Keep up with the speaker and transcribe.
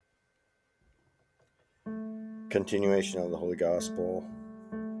Continuation of the Holy Gospel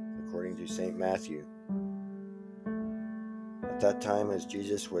according to St. Matthew. At that time, as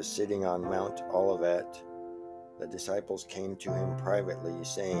Jesus was sitting on Mount Olivet, the disciples came to him privately,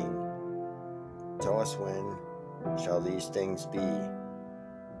 saying, "Tell us, when shall these things be?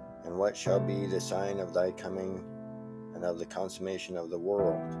 And what shall be the sign of thy coming and of the consummation of the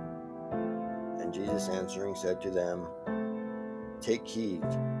world?" And Jesus answering said to them, "Take heed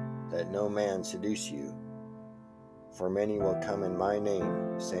that no man seduce you. For many will come in my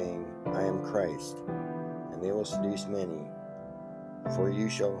name, saying, I am Christ, and they will seduce many. For you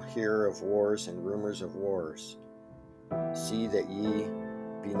shall hear of wars and rumors of wars. See that ye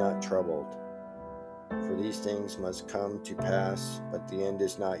be not troubled. For these things must come to pass, but the end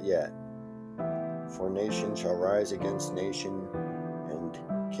is not yet. For nation shall rise against nation, and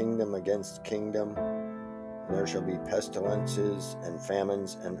kingdom against kingdom, and there shall be pestilences and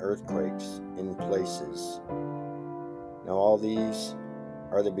famines and earthquakes in places. Now all these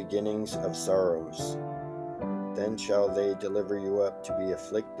are the beginnings of sorrows. Then shall they deliver you up to be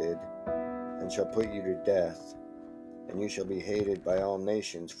afflicted, and shall put you to death, and you shall be hated by all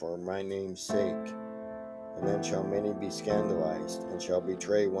nations for my name's sake. And then shall many be scandalized, and shall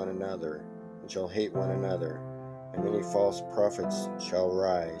betray one another, and shall hate one another. And many false prophets shall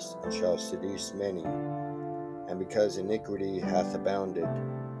rise, and shall seduce many. And because iniquity hath abounded,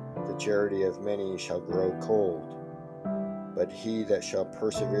 the charity of many shall grow cold. But he that shall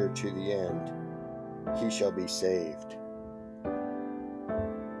persevere to the end, he shall be saved.